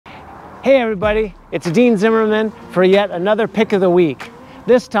Hey everybody, it's Dean Zimmerman for yet another pick of the week.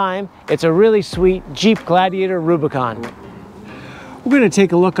 This time, it's a really sweet Jeep Gladiator Rubicon. We're going to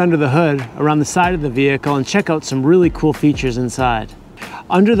take a look under the hood around the side of the vehicle and check out some really cool features inside.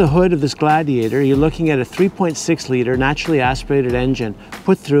 Under the hood of this Gladiator, you're looking at a 3.6 liter naturally aspirated engine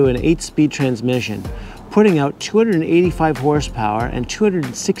put through an 8-speed transmission, putting out 285 horsepower and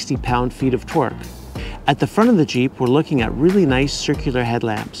 260 pound-feet of torque. At the front of the Jeep, we're looking at really nice circular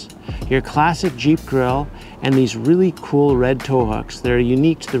headlamps, your classic Jeep grille, and these really cool red tow hooks that are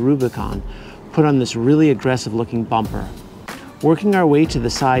unique to the Rubicon, put on this really aggressive looking bumper. Working our way to the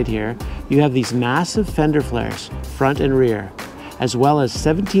side here, you have these massive fender flares, front and rear, as well as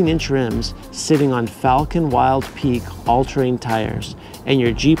 17-inch rims sitting on Falcon Wild Peak all-terrain tires, and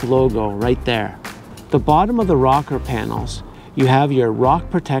your Jeep logo right there. The bottom of the rocker panels, you have your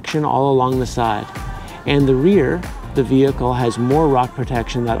rock protection all along the side. And the rear, the vehicle has more rock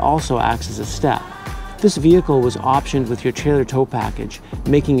protection that also acts as a step. This vehicle was optioned with your trailer tow package,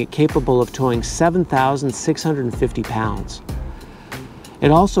 making it capable of towing 7,650 pounds. It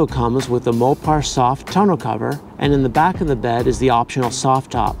also comes with the Mopar soft tonneau cover, and in the back of the bed is the optional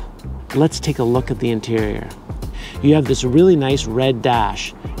soft top. Let's take a look at the interior. You have this really nice red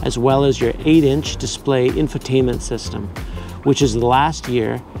dash, as well as your 8-inch display infotainment system, which is the last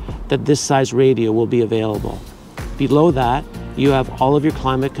year that this size radio will be available. Below that, you have all of your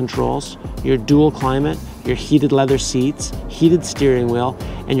climate controls, your dual climate, your heated leather seats, heated steering wheel,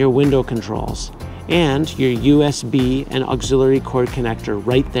 and your window controls, and your USB and auxiliary cord connector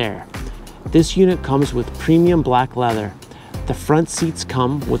right there. This unit comes with premium black leather. The front seats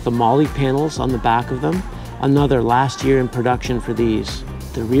come with the MOLLE panels on the back of them, another last year in production for these.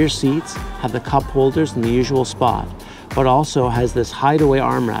 The rear seats have the cup holders in the usual spot, but also has this hideaway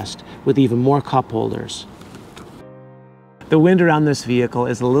armrest with even more cup holders. The wind around this vehicle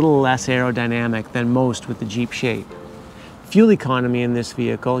is a little less aerodynamic than most with the Jeep shape. Fuel economy in this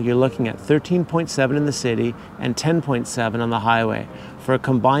vehicle, you're looking at 13.7 in the city and 10.7 on the highway for a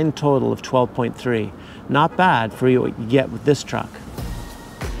combined total of 12.3. Not bad for what you get with this truck.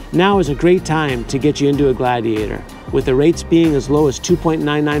 Now is a great time to get you into a Gladiator, with the rates being as low as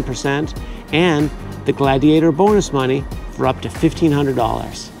 2.99% and the Gladiator bonus money for up to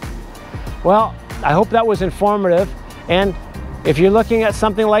 $1,500. Well, I hope that was informative, and if you're looking at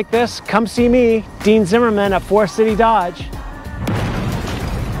something like this, come see me, Dean Zimmerman at 4 City Dodge.